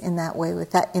practice in that way,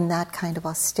 with that, in that kind of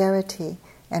austerity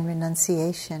and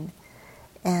renunciation,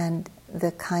 and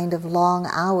the kind of long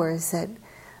hours that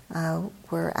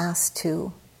we're asked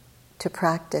to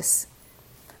practice,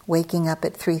 waking up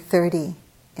at 3:30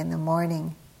 in the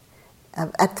morning,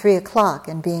 at 3 o'clock,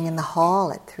 and being in the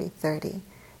hall at 3:30,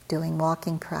 doing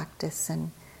walking practice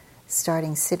and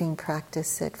starting sitting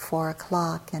practice at 4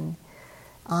 o'clock, and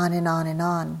on and on and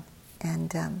on,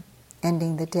 and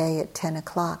ending the day at 10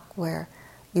 o'clock, where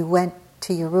you went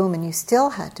to your room and you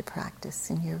still had to practice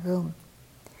in your room.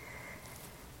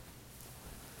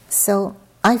 So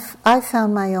I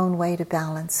found my own way to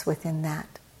balance within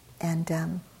that,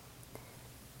 and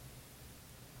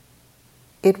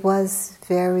it was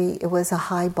a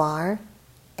high bar,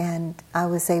 and I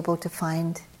was able to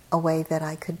find a way that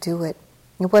I could do it.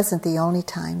 It wasn't the only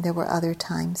time, there were other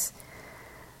times.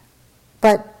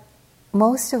 But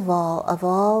most of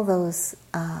all those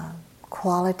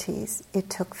qualities, it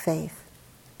took faith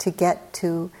to get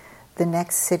to the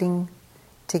next sitting,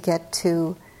 to get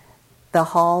to the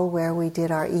hall where we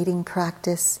did our eating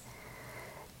practice,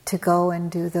 to go and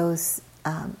do those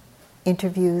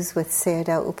interviews with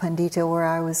Sayadaw U Pandita, where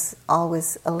I was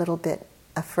always a little bit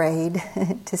afraid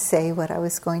to say what I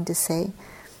was going to say.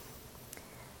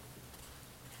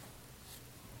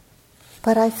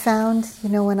 But I found,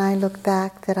 when I look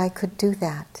back, that I could do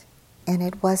that, and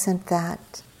it wasn't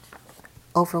that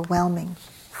overwhelming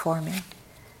for me.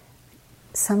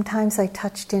 Sometimes I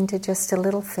touched into just a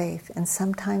little faith, and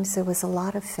sometimes there was a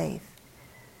lot of faith.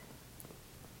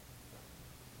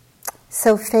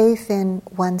 So faith in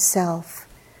oneself,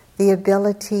 the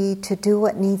ability to do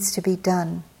what needs to be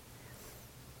done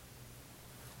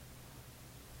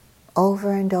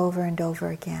over and over and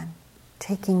over again,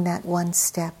 taking that one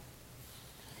step.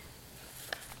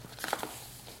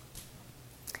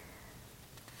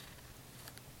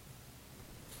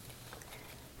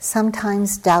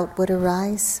 Sometimes doubt would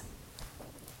arise,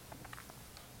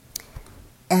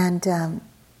 and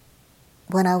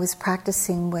when I was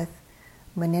practicing with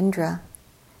Munindra,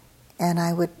 and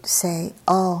I would say,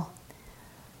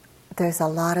 there's a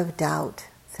lot of doubt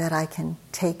that I can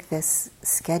take this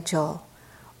schedule,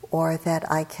 or that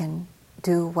I can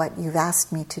do what you've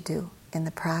asked me to do in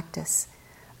the practice,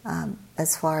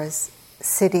 as far as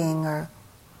sitting or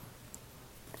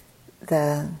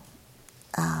the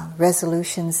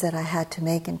resolutions that I had to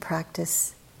make in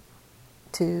practice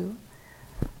to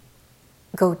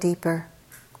go deeper.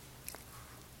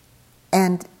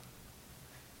 And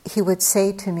he would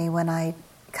say to me when I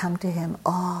come to him,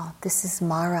 this is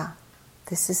Mara.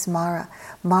 This is Mara.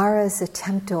 Mara is the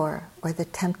tempter or the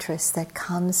temptress that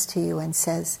comes to you and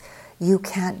says, you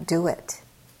can't do it.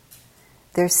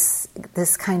 There's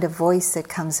this kind of voice that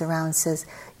comes around and says,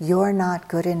 you're not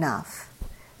good enough.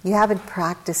 You haven't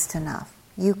practiced enough.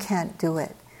 You can't do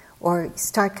it. Or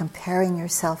start comparing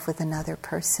yourself with another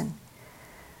person,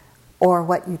 or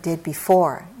what you did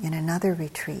before in another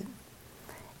retreat.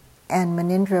 And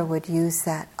Munindra would use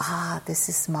that, this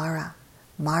is Mara.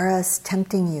 Mara's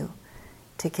tempting you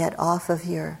to get off of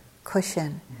your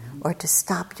cushion, or to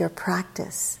stop your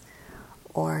practice,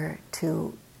 or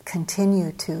to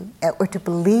continue or to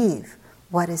believe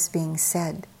what is being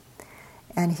said.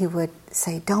 And he would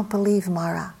say, don't believe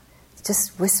Mara,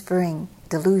 just whispering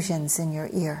delusions in your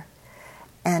ear.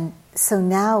 And so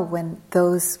now when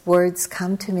those words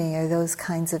come to me, or those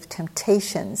kinds of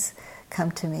temptations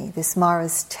come to me, this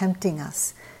Mara's tempting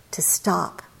us to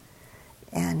stop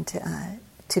and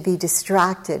to be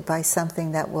distracted by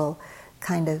something that will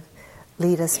kind of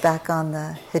lead us back on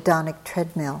the hedonic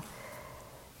treadmill.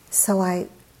 So I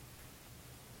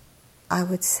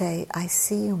would say, I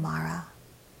see you, Mara.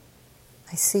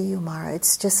 I see you, Mara.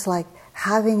 It's just like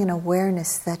having an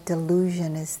awareness that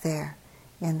delusion is there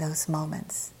in those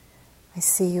moments. I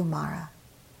see you, Mara.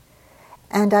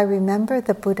 And I remember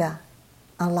the Buddha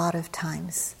a lot of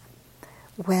times.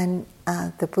 When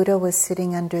the Buddha was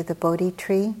sitting under the Bodhi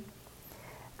tree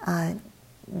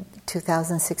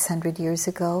 2,600 years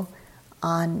ago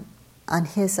on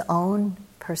his own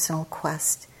personal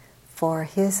quest for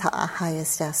his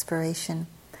highest aspiration,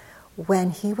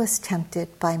 when he was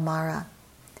tempted by Mara,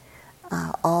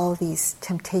 all these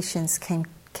temptations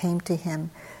came to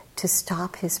him to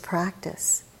stop his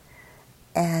practice.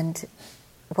 And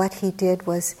what he did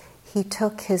was he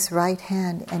took his right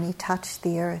hand and he touched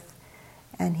the earth,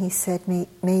 and he said,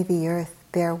 may the earth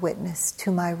bear witness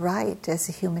to my right as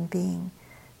a human being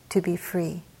to be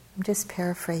free. I'm just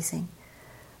paraphrasing.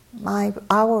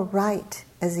 Our right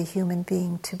as a human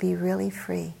being to be really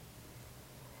free.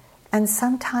 And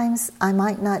sometimes I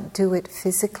might not do it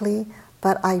physically,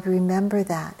 but I remember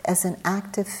that as an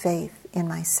act of faith in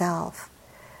myself,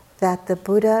 that the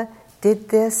Buddha did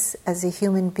this as a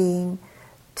human being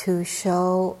to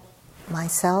show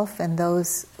myself and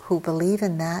those who believe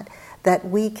in that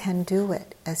we can do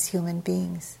it as human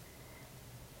beings.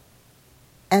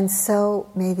 And so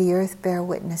may the earth bear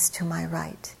witness to my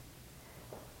right.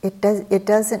 It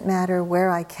doesn't matter where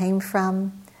I came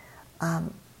from,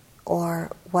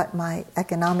 or what my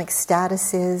economic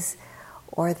status is,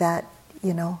 or that,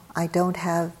 I don't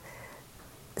have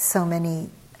so many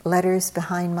letters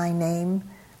behind my name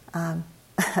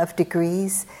of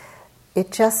degrees.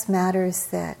 It just matters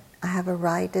that I have a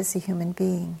right as a human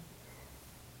being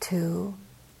to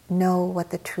know what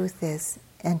the truth is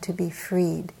and to be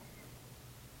freed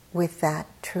with that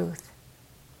truth.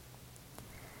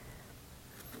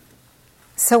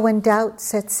 So when doubt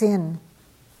sets in,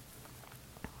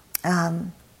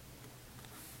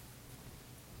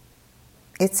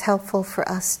 it's helpful for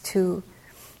us to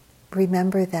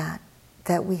remember that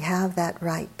we have that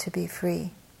right to be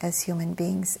free as human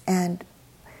beings. And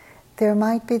there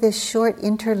might be this short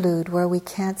interlude where we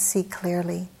can't see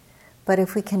clearly, but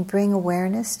if we can bring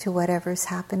awareness to whatever's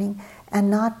happening and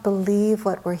not believe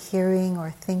what we're hearing or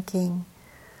thinking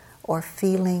or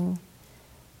feeling,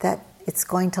 that it's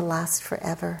going to last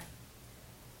forever.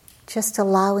 Just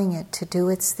allowing it to do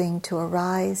its thing, to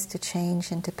arise, to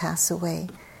change, and to pass away.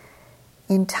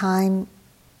 In time,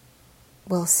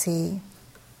 we'll see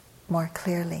more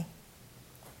clearly.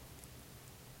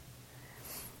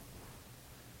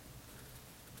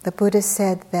 The Buddha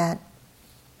said that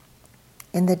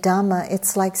in the Dhamma,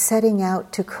 it's like setting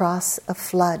out to cross a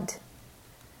flood.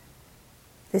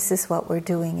 This is what we're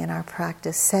doing in our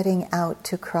practice, setting out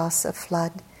to cross a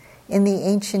flood. In the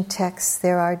ancient texts,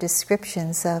 there are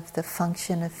descriptions of the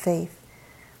function of faith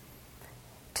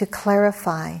to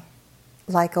clarify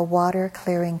like a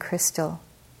water-clearing crystal,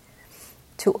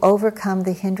 to overcome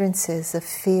the hindrances of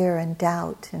fear and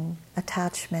doubt and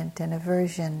attachment and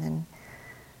aversion and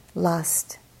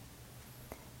lust,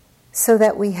 so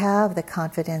that we have the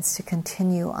confidence to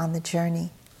continue on the journey.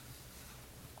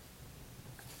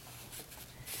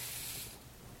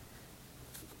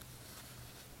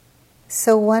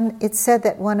 So it's said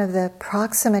that one of the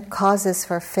proximate causes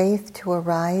for faith to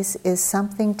arise is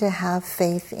something to have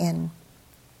faith in.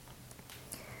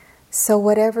 So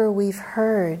whatever we've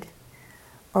heard,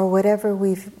 or whatever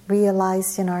we've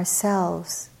realized in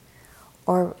ourselves,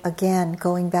 or again,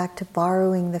 going back to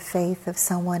borrowing the faith of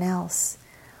someone else,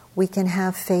 we can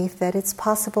have faith that it's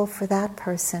possible for that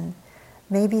person.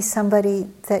 Maybe somebody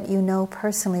that you know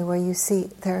personally where you see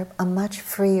they're a much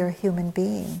freer human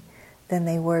being than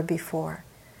they were before.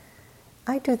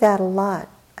 I do that a lot.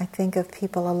 I think of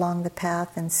people along the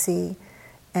path and see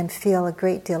and feel a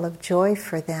great deal of joy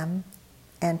for them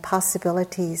and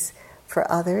possibilities for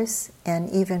others and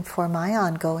even for my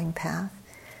ongoing path,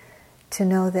 to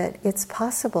know that it's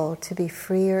possible to be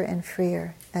freer and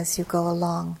freer as you go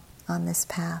along on this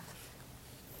path.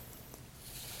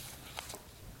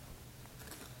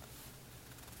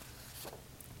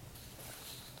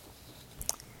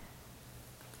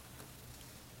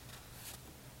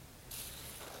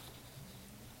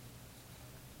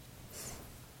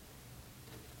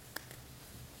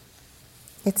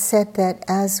 It's said that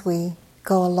as we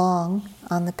go along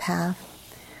on the path,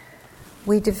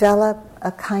 we develop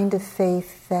a kind of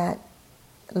faith that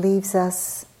leaves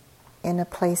us in a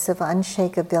place of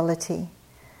unshakability,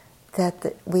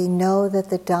 that we know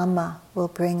that the Dhamma will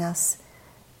bring us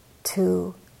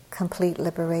to complete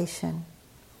liberation.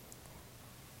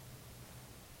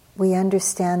 We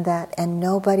understand that, and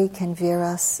nobody can veer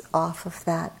us off of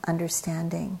that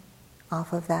understanding,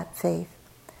 off of that faith.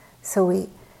 So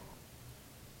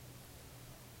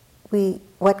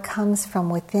what comes from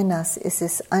within us is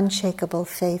this unshakable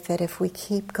faith that if we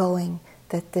keep going,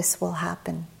 that this will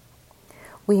happen.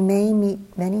 We may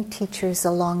meet many teachers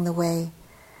along the way,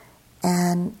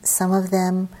 And some of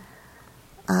them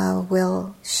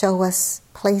will show us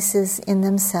places in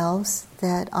themselves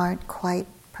that aren't quite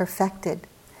perfected.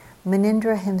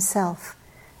 Munindra himself,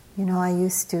 I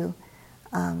used to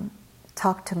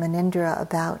talk to Munindra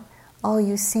about, oh,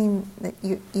 you seem that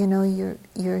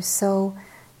you're so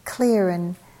clear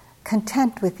and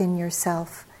content within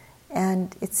yourself,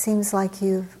 and it seems like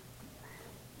you've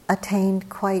attained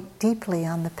quite deeply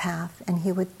on the path. And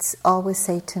he would always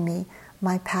say to me,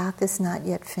 my path is not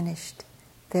yet finished.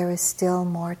 There is still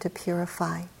more to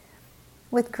purify.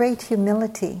 With great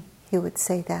humility, he would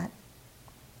say that.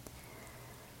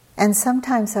 And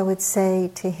sometimes I would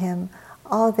say to him,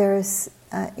 oh,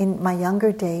 in my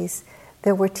younger days,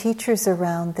 there were teachers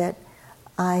around that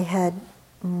I had,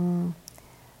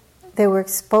 they were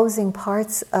exposing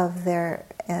parts of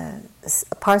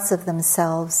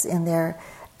themselves in their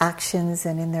actions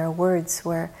and in their words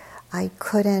where I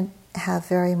couldn't have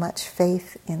very much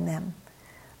faith in them.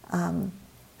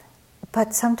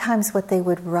 But sometimes what they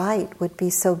would write would be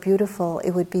so beautiful,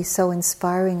 it would be so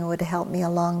inspiring, it would help me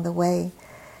along the way.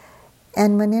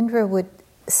 And Munindra would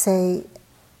say,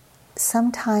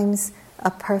 sometimes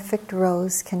a perfect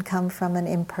rose can come from an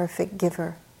imperfect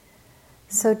giver.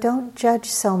 So don't judge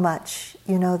so much,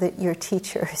 that your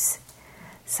teachers.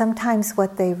 Sometimes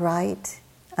what they write,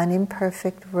 an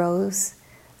imperfect rose,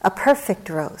 a perfect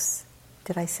rose,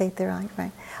 did I say it there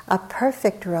right? A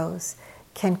perfect rose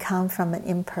can come from an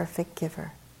imperfect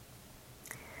giver.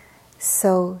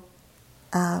 So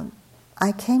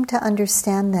I came to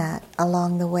understand that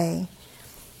along the way,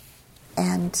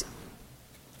 and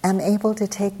am able to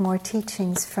take more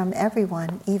teachings from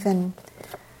everyone, even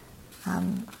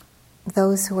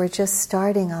those who are just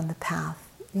starting on the path.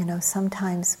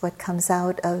 Sometimes what comes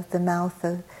out of the mouth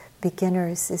of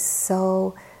beginners is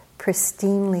so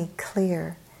pristinely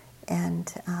clear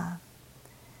and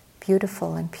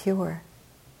beautiful and pure.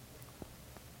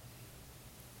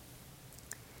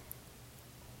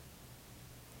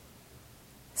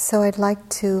 So I'd like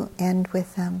to end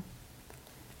with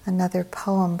another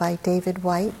poem by David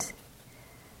Whyte.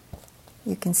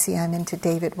 You can see I'm into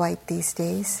David Whyte these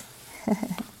days.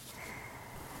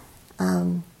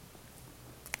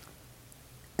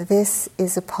 This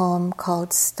is a poem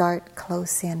called Start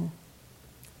Close In.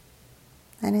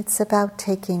 And it's about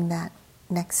taking that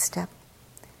next step.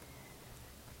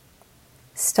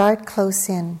 Start close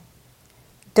in.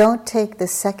 Don't take the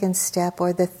second step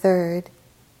or the third.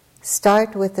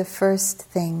 Start with the first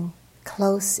thing,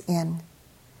 close in.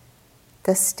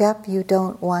 The step you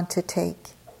don't want to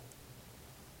take.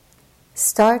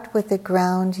 Start with the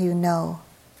ground you know,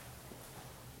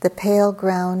 the pale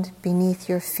ground beneath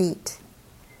your feet,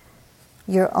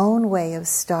 your own way of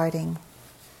starting.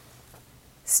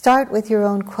 Start with your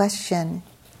own question.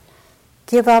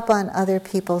 Give up on other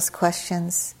people's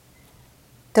questions.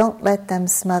 Don't let them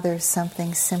smother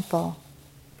something simple.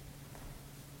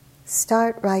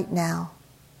 Start right now.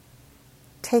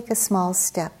 Take a small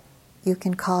step you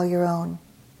can call your own.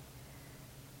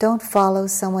 Don't follow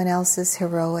someone else's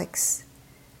heroics.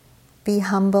 Be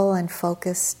humble and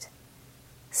focused.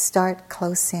 Start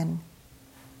close in.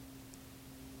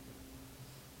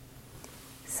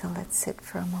 So let's sit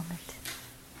for a moment.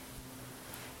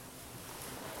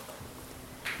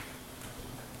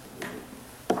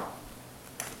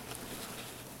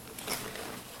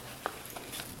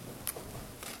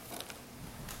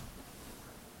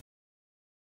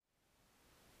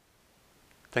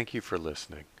 Thank you for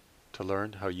listening. To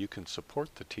learn how you can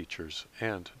support the teachers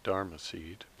and Dharma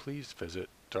Seed, please visit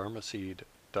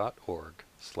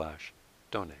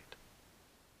dharmaseed.org/donate.